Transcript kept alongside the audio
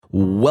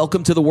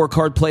Welcome to the Work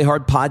Hard, Play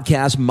Hard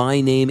podcast. My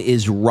name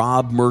is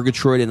Rob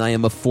Murgatroyd, and I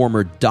am a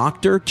former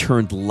doctor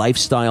turned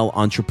lifestyle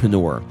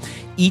entrepreneur.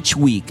 Each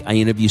week, I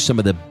interview some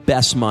of the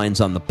best minds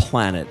on the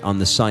planet on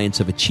the science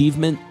of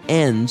achievement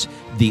and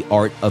the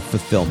art of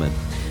fulfillment.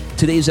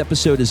 Today's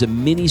episode is a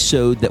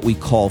mini-sode that we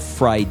call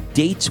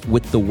Fri-Date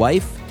with the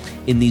Wife.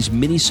 In these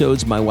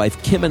mini-sodes, my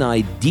wife Kim and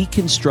I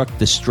deconstruct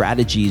the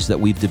strategies that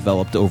we've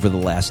developed over the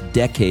last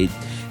decade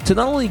to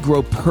not only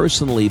grow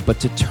personally, but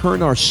to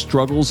turn our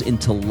struggles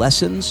into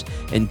lessons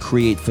and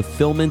create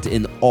fulfillment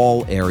in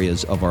all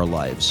areas of our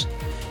lives.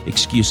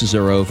 Excuses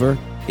are over.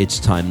 It's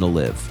time to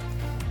live.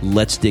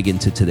 Let's dig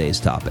into today's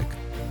topic.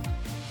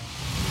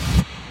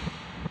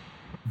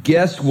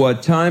 Guess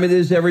what time it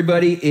is,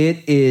 everybody?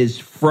 It is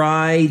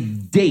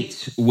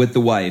Fri-Date with the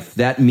Wife.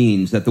 That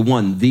means that the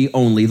one, the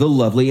only, the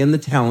lovely, and the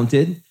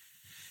talented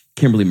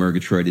Kimberly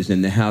Murgatroyd is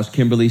in the house.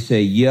 Kimberly,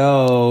 say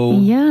yo.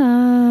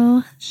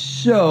 Yo.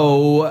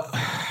 So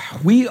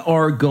we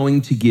are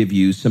going to give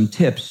you some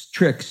tips,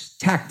 tricks,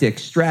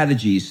 tactics,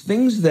 strategies,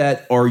 things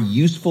that are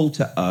useful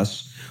to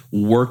us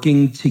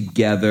working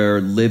together,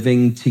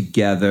 living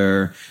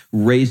together,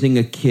 raising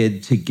a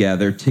kid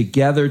together.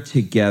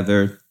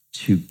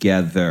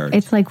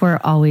 It's like we're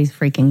always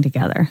freaking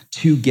together.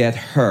 To get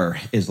her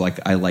is like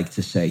I like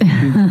to say.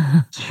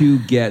 To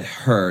get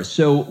her.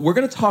 So we're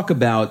going to talk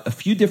about a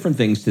few different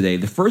things today.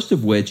 The first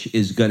of which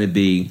is going to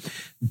be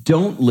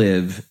don't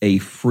live a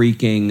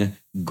freaking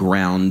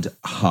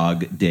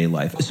Groundhog Day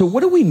life. So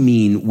what do we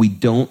mean we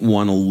don't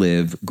want to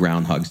live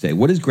Groundhog's Day?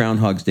 What is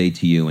Groundhog's Day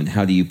to you, and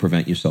how do you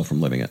prevent yourself from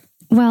living it?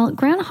 Well,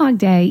 Groundhog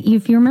Day,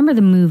 if you remember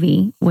the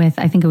movie with,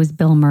 I think it was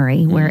Bill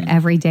Murray, where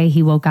every day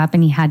he woke up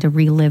and he had to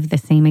relive the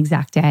same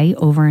exact day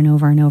over and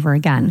over and over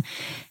again.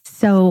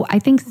 So I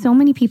think so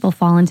many people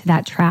fall into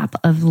that trap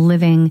of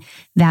living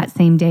that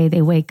same day.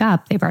 They wake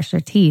up, they brush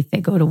their teeth,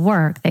 they go to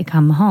work, they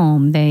come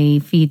home, they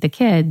feed the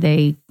kid,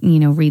 they,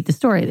 read the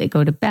story, they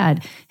go to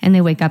bed, and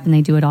they wake up and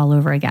they do it all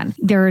over again.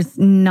 There's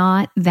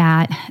not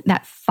that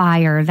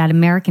fire, that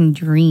American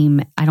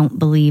dream, I don't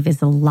believe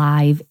is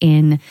alive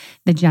in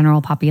the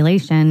general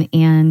population.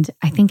 And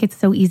I think it's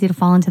so easy to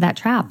fall into that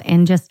trap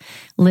and just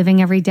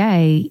living every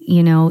day,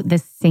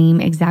 the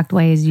same exact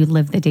way as you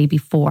lived the day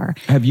before.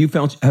 Have you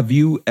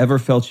ever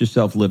felt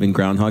yourself living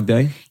Groundhog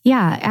Day?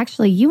 Yeah,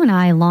 actually, you and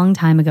I, a long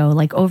time ago,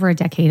 like over a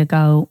decade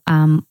ago,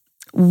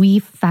 we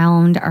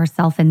found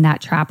ourselves in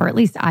that trap, or at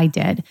least I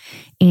did.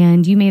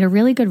 And you made a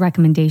really good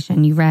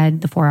recommendation. You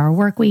read The 4-Hour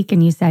Workweek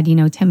and you said,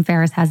 Tim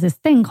Ferriss has this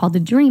thing called the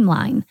dream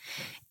line.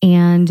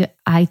 And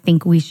I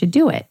think we should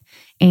do it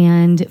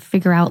and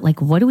figure out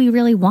what do we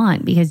really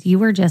want? Because you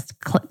were just,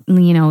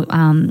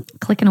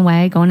 clicking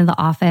away, going to the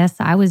office.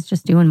 I was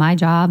just doing my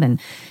job. And,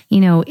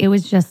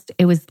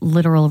 it was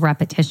literal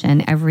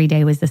repetition. Every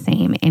day was the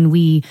same. And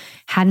we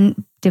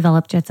hadn't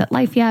developed Jet Set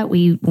Life yet.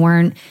 We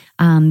weren't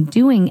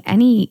doing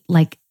any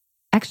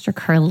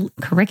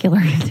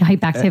extracurricular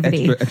type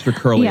activity. Extra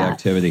curly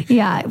activity.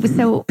 Yeah.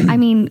 So,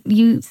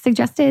 you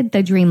suggested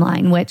the dream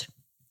line, which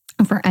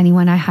for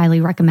anyone, I highly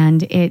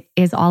recommend. It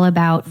is all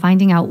about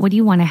finding out what do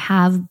you want to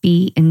have,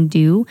 be, and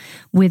do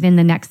within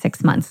the next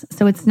 6 months.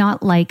 So it's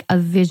not like a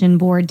vision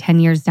board 10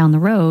 years down the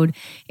road.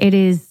 It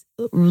is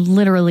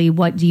literally,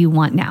 what do you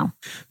want now?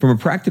 From a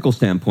practical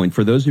standpoint,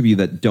 for those of you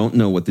that don't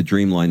know what the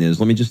dream line is,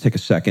 let me just take a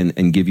second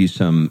and give you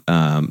some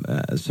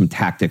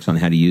tactics on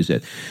how to use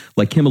it.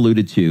 Like Kim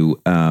alluded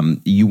to,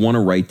 you want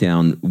to write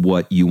down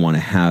what you want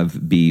to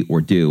have, be,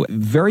 or do.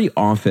 Very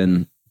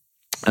often,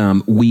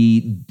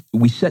 we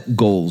set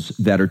goals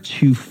that are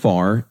too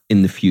far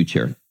in the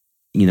future.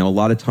 A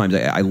lot of times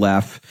I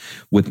laugh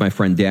with my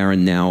friend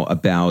Darren now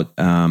about,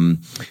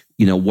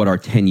 what our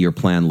 10-year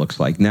plan looks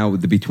like. Now,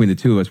 between the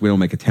two of us, we don't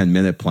make a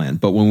 10-minute plan.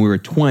 But when we were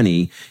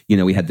 20,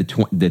 we had the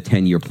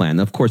 10-year plan.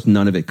 Of course,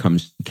 none of it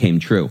came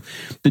true.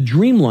 The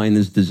dream line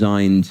is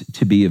designed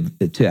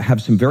to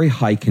have some very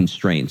high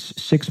constraints,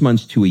 6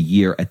 months to a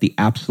year at the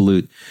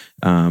absolute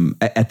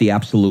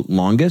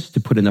longest, to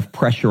put enough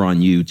pressure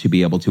on you to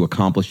be able to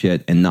accomplish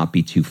it and not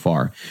be too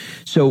far.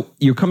 So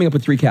you're coming up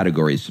with 3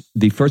 categories.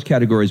 The first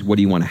category is what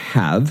do you want to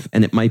have?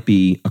 And it might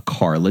be a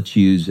car. Let's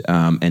use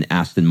an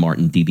Aston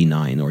Martin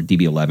DB9 or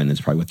DB11 is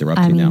probably what they're up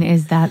to now.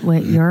 Is that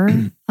what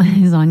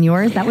is on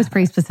yours? That was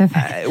pretty specific.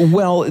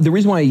 Well, the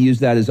reason why I use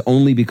that is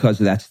only because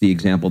that's the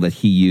example that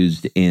he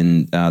used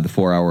in the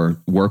 4-Hour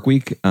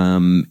Workweek.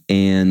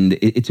 And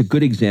it's a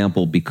good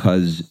example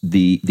because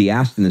the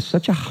Aston is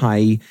such a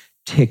high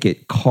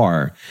ticket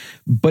car,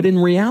 but in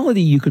reality,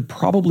 you could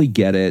probably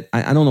get it.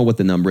 I don't know what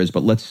the number is,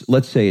 but let's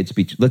say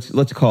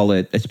let's call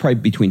it. It's probably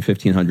between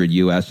 $1,500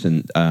 US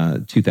and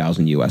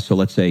 $2,000 US. So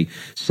let's say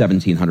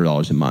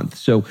 $1,700 a month.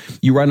 So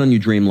you write on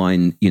your dream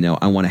line,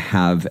 I want to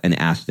have an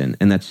Aston,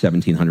 and that's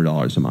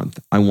 $1,700 a month.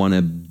 I want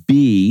to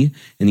be,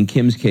 and in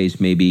Kim's case,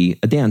 maybe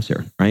a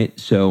dancer, right?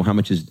 So how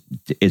much is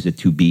it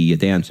to be a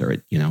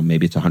dancer?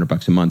 Maybe it's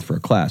 $100 a month for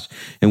a class.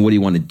 And what do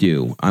you want to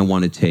do? I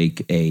want to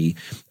take a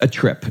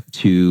trip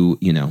to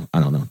to, I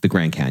don't know, the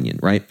Grand Canyon,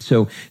 right?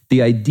 So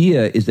the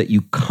idea is that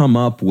you come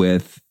up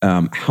with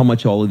how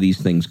much all of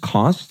these things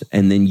cost,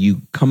 and then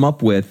you come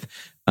up with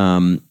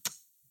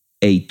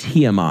a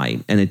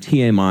TMI, and a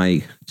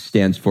TMI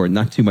stands for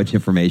not too much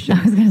information,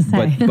 I was going to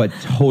say. but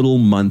total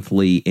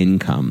monthly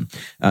income.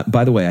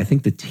 By the way, I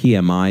think the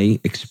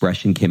TMI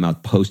expression came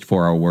out post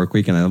 4-Hour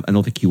Workweek, and I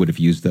don't think he would have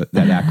used that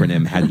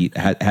acronym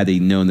had he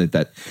known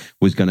that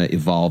was going to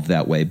evolve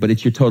that way. But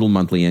it's your total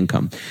monthly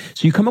income.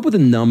 So you come up with a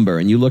number,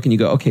 and you look and you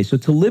go, okay, so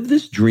to live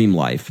this dream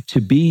life,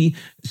 to be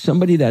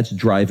somebody that's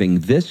driving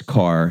this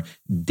car,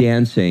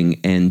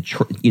 dancing, and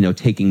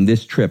taking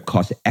this trip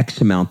costs X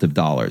amount of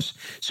dollars.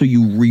 So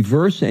you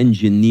reverse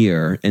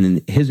engineer, and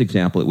in his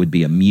example, it would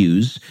be a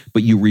muse,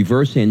 but you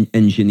reverse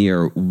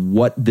engineer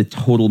what the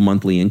total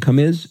monthly income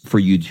is for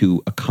you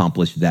to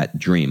accomplish that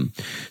dream.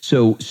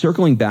 So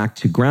circling back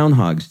to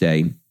Groundhog's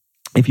Day,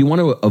 if you want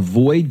to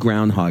avoid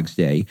Groundhog's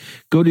Day,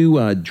 go to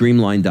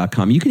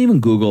dreamline.com. You can even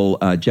Google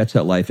Jet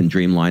Set Life and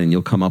Dreamline, and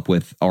you'll come up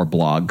with our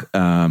blog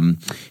and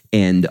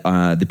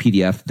the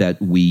PDF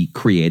that we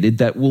created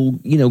that will,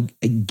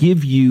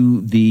 give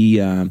you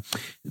the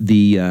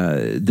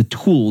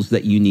tools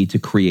that you need to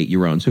create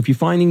your own. So if you're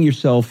finding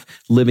yourself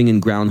living in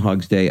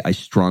Groundhog's Day, I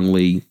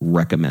strongly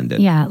recommend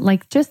it. Yeah,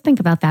 just think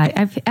about that.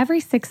 If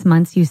every 6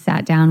 months you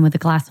sat down with a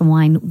glass of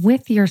wine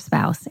with your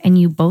spouse and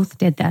you both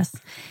did this,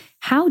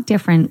 how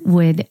different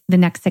would the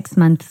next 6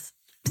 months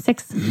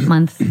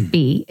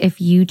be if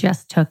you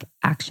just took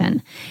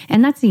action?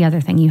 And that's the other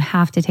thing. You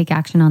have to take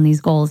action on these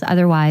goals.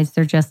 Otherwise,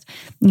 they're just,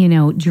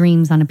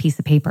 dreams on a piece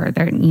of paper.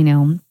 They're,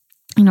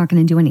 you're not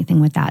going to do anything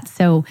with that.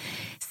 So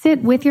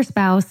sit with your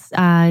spouse.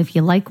 If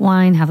you like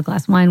wine, have a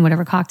glass of wine,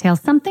 whatever cocktail,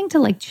 something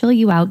to chill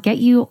you out,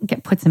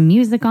 put some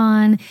music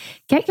on,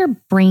 get your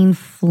brain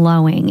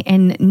flowing,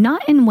 and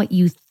not in what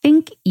you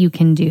think you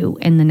can do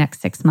in the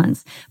next 6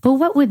 months, but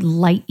what would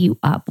light you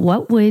up?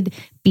 What would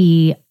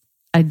be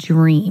a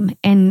dream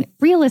and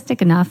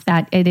realistic enough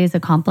that it is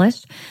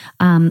accomplished,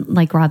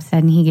 like Rob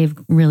said, and he gave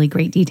really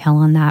great detail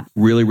on that.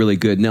 Really, really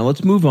good. Now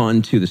let's move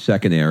on to the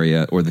second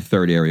area or the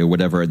third area,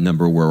 whatever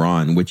number we're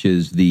on, which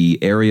is the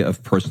area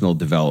of personal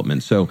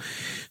development. So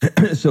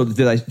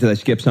did I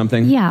skip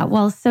something? Yeah.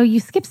 Well, so you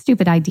skip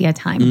stupid idea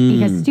time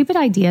because stupid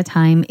idea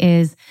time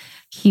is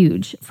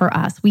huge for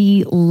us.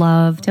 We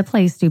love to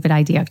play stupid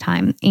idea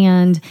time.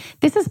 And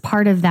this is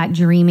part of that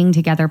dreaming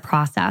together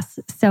process.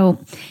 So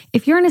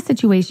if you're in a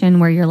situation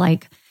where you're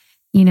like,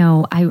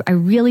 I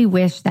really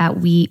wish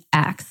that we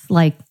X,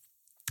 where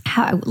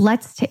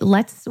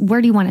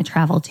do you want to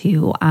travel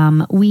to?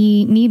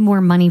 We need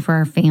more money for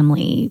our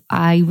family.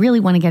 I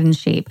really want to get in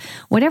shape.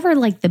 Whatever,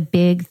 the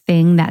big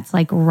thing that's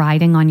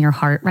riding on your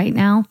heart right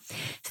now,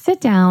 sit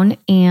down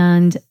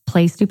and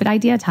play stupid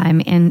idea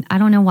time. And I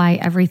don't know why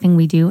everything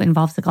we do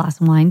involves a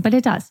glass of wine, but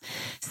it does.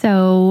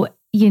 So,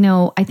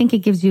 I think it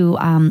gives you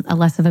a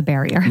less of a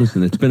barrier.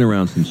 Listen, it's been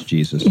around since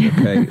Jesus,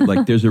 okay?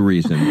 There's a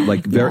reason.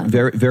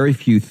 Very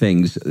few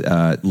things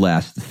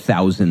last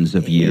thousands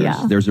of years.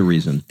 Yeah. There's a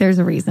reason. There's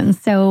a reason.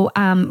 So,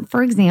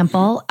 for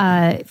example,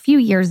 a few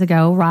years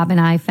ago, Rob and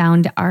I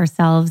found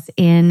ourselves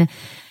in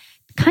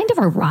kind of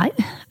a rut,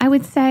 I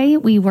would say.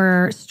 We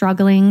were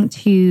struggling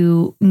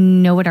to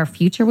know what our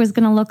future was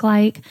going to look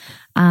like.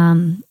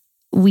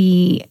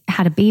 We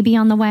had a baby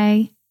on the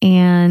way,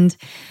 and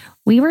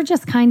we were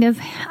just kind of,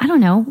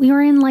 we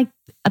were in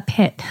a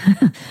pit,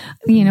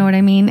 you know what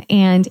I mean?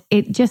 And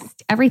it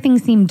just, everything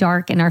seemed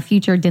dark and our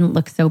future didn't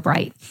look so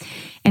bright.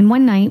 And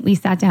one night we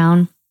sat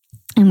down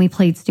and we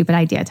played stupid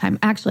idea time.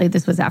 Actually,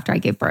 this was after I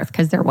gave birth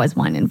because there was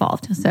one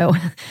involved. So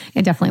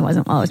it definitely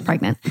wasn't while I was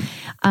pregnant.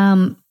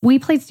 We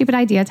played stupid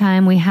idea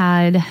time. We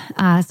had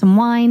some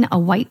wine, a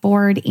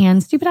whiteboard,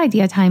 and stupid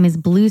idea time is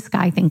blue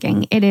sky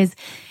thinking. It is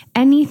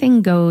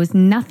anything goes.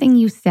 Nothing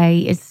you say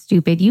is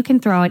stupid. You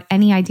can throw out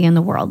any idea in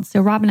the world. So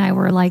Rob and I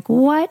were like,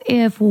 what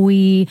if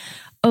we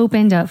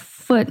opened a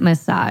foot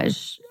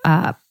massage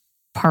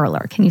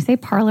parlor? Can you say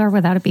parlor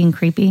without it being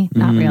creepy?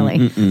 Not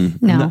really.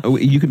 No.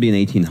 You could be in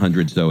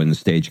 1800s though in the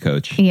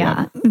stagecoach.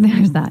 Yeah,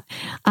 there's that.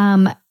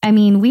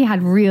 We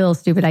had real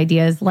stupid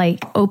ideas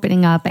like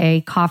opening up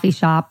a coffee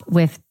shop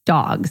with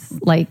dogs.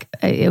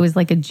 It was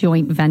like a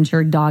joint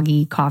venture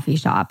doggy coffee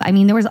shop.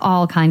 There was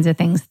all kinds of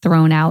things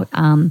thrown out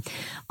on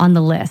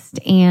the list.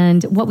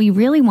 And what we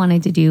really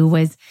wanted to do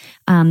was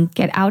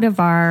get out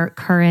of our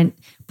current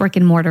brick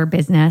and mortar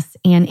business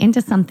and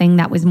into something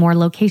that was more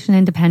location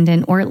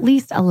independent, or at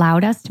least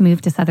allowed us to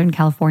move to Southern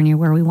California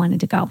where we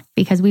wanted to go,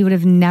 because we would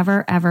have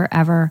never, ever,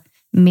 ever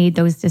made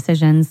those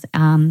decisions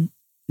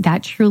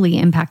that truly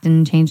impacted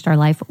and changed our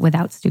life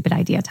without stupid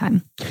idea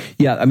time.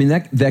 Yeah,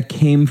 that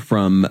came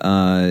from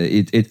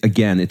it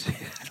again. It's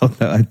I don't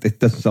know, it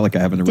doesn't sound like I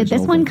have an original. Did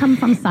this one come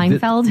from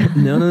Seinfeld?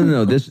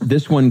 No.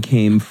 This one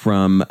came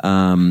from.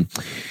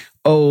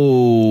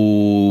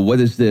 What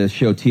is the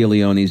show Tia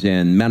Leone's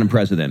in?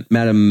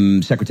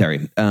 Madam Secretary.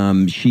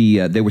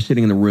 They were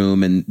sitting in the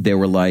room and they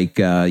were like,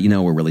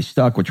 we're really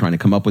stuck. We're trying to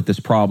come up with this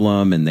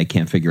problem and they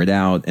can't figure it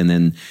out. And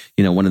then,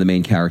 one of the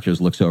main characters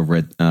looks over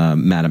at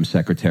Madam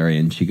Secretary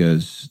and she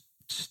goes,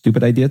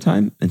 stupid idea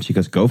time? And she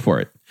goes, go for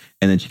it.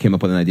 And then she came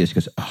up with an idea. She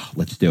goes, oh,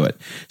 let's do it.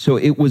 So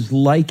it was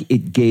like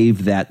it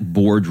gave that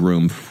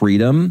boardroom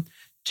freedom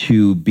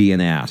to be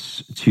an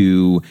ass,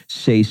 to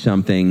say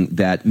something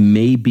that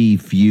may be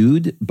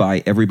viewed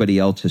by everybody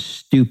else as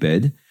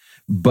stupid,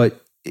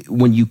 but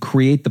when you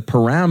create the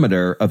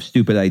parameter of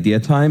stupid idea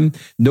time,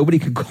 nobody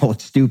could call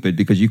it stupid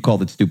because you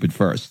called it stupid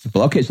first.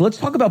 Well, okay, so let's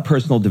talk about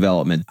personal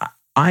development.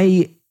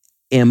 I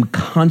am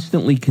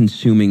constantly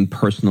consuming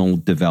personal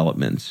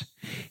development,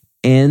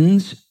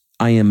 and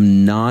I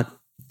am not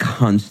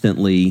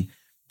constantly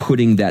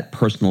putting that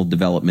personal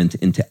development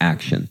into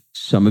action.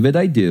 Some of it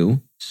I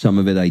do, some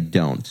of it I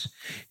don't.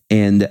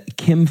 And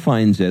Kim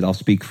finds it, I'll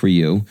speak for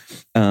you,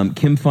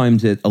 Kim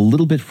finds it a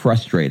little bit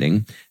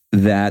frustrating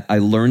that I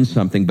learn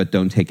something but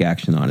don't take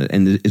action on it.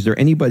 And is there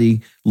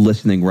anybody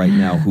listening right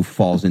now who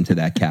falls into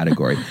that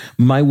category?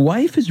 My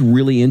wife is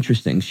really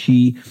interesting.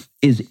 She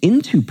is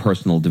into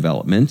personal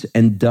development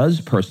and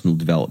does personal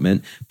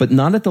development, but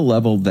not at the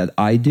level that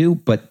I do,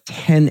 but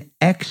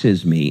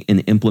 10X's me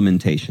in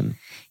implementation.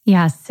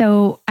 Yeah.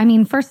 So, I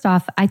mean, first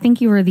off, I think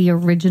you were the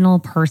original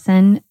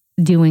person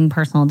doing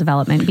personal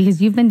development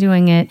because you've been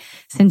doing it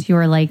since you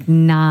were like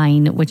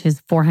 9, which is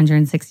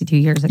 462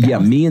 years ago. Yeah,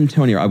 me and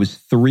Tony, I was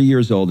 3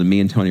 years old, and me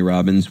and Tony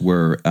Robbins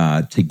were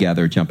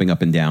together jumping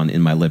up and down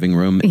in my living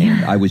room.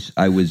 And I was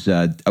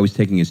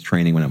taking his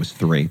training when I was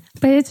 3.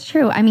 But it's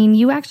true. I mean,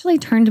 you actually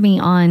turned me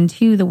on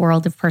to the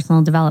world of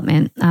personal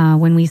development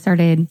when we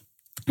started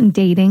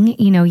dating.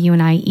 You know, you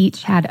and I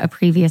each had a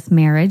previous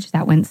marriage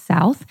that went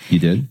south. You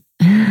did?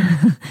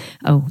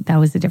 Oh, that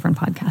was a different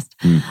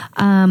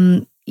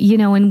podcast. You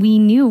know, and we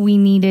knew we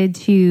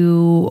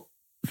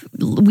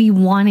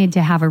wanted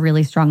to have a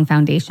really strong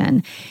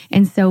foundation.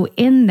 And so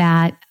in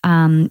that,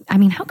 I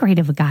mean, how great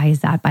of a guy is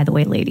that, by the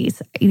way,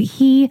 ladies?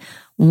 He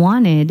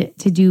wanted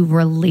to do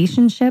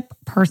relationship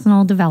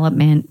personal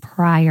development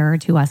prior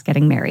to us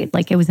getting married.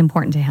 Like, it was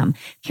important to him.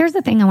 Here's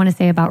the thing I want to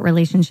say about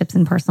relationships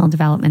and personal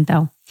development,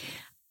 though.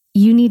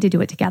 You need to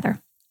do it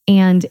together.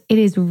 And it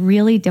is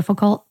really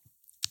difficult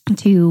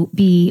to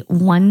be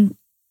one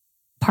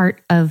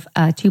part of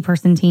a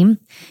 2-person team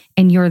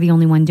and you're the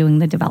only one doing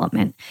the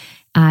development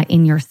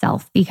in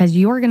yourself, because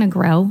you're going to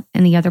grow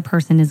and the other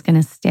person is going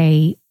to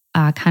stay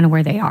kind of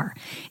where they are.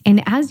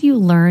 And as you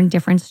learn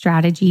different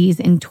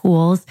strategies and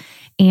tools,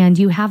 and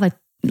you have a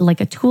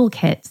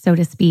toolkit, so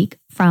to speak,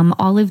 from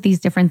all of these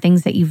different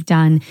things that you've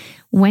done,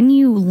 when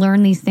you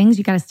learn these things,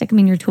 you got to stick them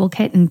in your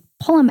toolkit and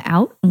pull them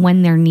out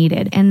when they're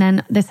needed. And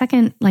then the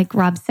second, like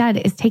Rob said,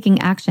 is taking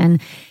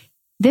action.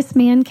 This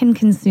man can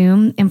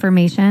consume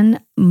information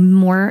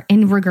more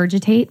and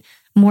regurgitate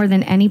more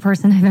than any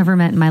person I've ever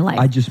met in my life.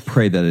 I just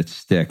pray that it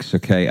sticks,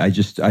 okay? I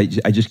just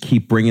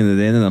keep bringing it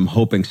in and I'm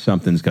hoping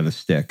something's going to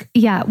stick.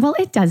 Yeah, well,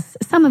 it does.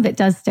 Some of it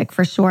does stick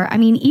for sure. I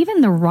mean,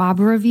 even the Rob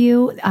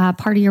review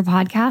part of your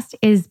podcast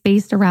is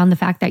based around the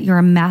fact that you're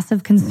a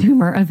massive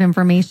consumer of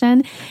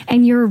information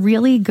and you're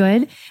really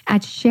good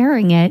at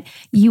sharing it.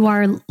 You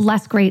are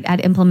less great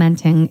at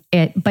implementing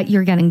it, but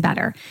you're getting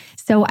better.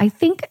 So I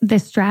think the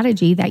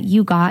strategy that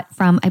you got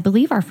from, I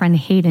believe, our friend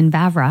Hayden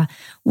Vavra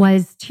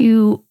was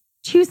to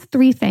choose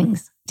 3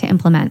 things to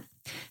implement.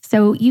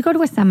 So you go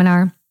to a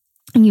seminar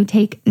and you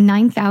take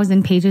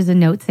 9,000 pages of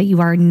notes that you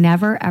are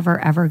never,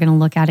 ever, ever going to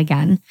look at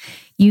again.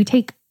 You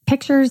take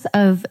pictures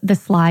of the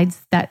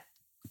slides that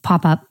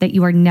pop up that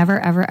you are never,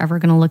 ever, ever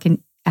going to look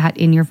at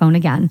in your phone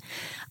again.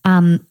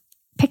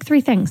 Pick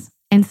 3 things.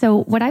 And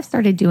so what I've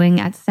started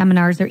doing at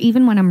seminars, or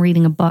even when I'm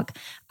reading a book,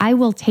 I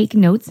will take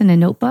notes in a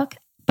notebook.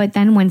 But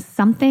then when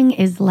something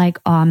is like,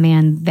 oh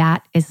man,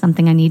 that is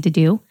something I need to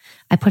do,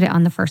 I put it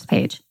on the first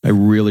page. I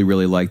really,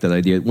 really like that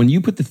idea. When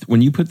you put the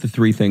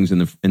 3 things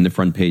in the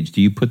front page, do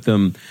you put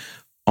them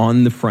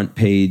on the front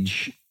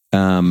page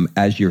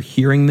as you're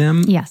hearing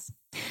them? Yes.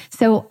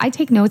 So I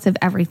take notes of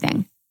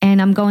everything,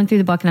 and I'm going through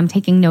the book and I'm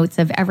taking notes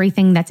of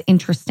everything that's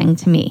interesting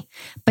to me.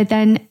 But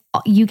then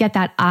you get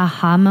that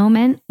aha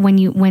moment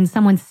when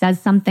someone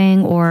says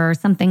something or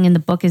something in the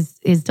book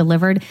is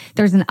delivered.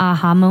 There's an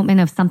aha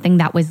moment of something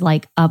that was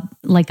like a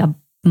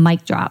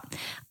mic drop.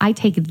 I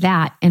take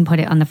that and put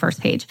it on the first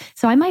page.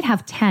 So I might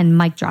have 10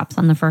 mic drops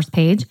on the first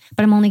page,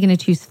 but I'm only going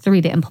to choose 3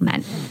 to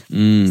implement.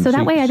 So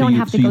that way I don't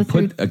have to go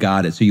through.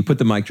 Got it. So you put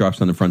the mic drops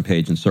on the front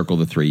page and circle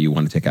the 3 you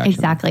want to take action.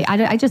 Exactly.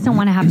 I just don't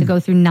want to have to go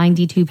through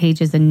 92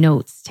 pages of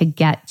notes to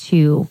get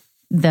to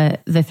the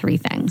 3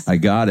 things. I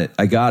got it.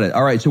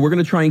 All right. So we're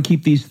going to try and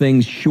keep these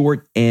things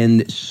short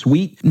and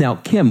sweet. Now,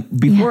 Kim,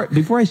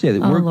 before I say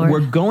that, we're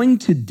going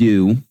to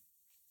do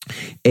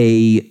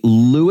a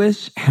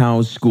Lewis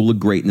Howes School of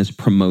Greatness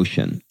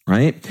promotion,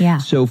 right? Yeah.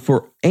 So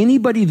for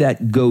anybody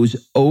that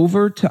goes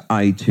over to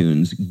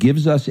iTunes,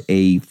 gives us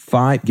a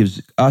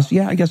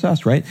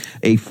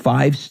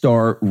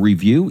 5-star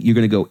review, you're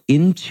going to go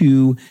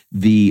into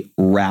the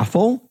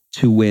raffle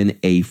to win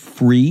a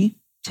free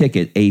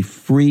ticket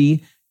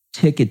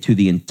to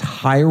the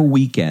entire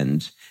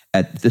weekend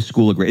at the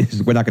School of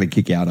Greatness. We're not going to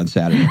kick you out on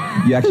Saturday.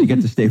 You actually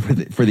get to stay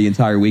for the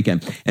entire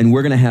weekend. And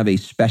we're going to have a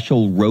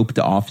special roped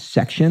off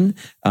section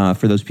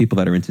for those people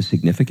that are into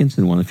significance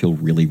and want to feel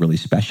really, really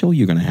special.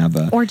 You're going to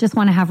have or just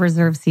want to have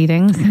reserved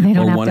seating so they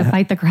don't have to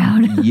fight the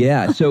crowd.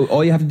 Yeah. So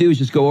all you have to do is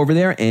just go over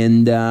there,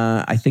 and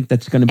I think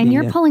that's going to be. And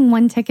you're pulling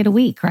one ticket a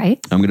week, right?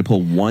 I'm going to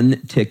pull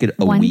one ticket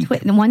a week.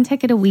 One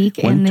ticket a week.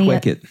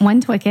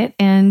 One Twicket.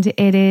 And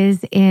it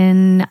is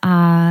in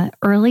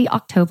early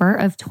October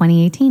of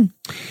 2018.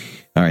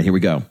 All right, here we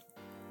go.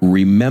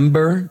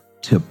 Remember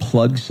to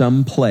plug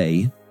some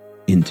play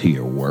into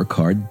your work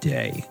hard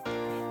day.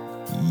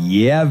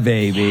 Yeah,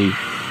 baby.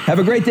 Have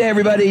a great day,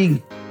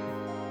 everybody.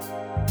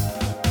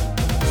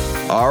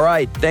 All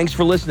right, thanks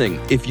for listening.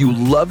 If you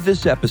love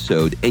this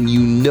episode and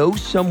you know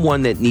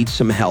someone that needs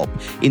some help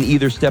in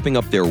either stepping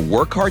up their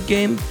work hard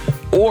game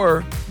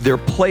or their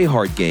play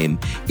hard game,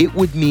 it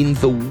would mean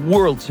the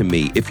world to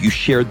me if you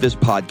shared this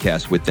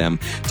podcast with them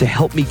to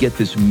help me get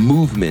this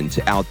movement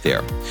out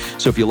there.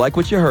 So if you like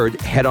what you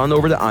heard, head on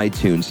over to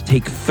iTunes,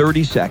 take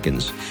 30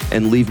 seconds,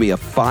 and leave me a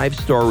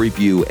 5-star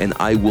review, and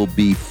I will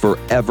be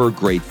forever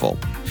grateful.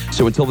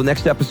 So until the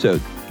next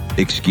episode,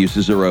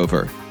 excuses are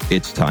over.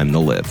 It's time to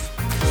live.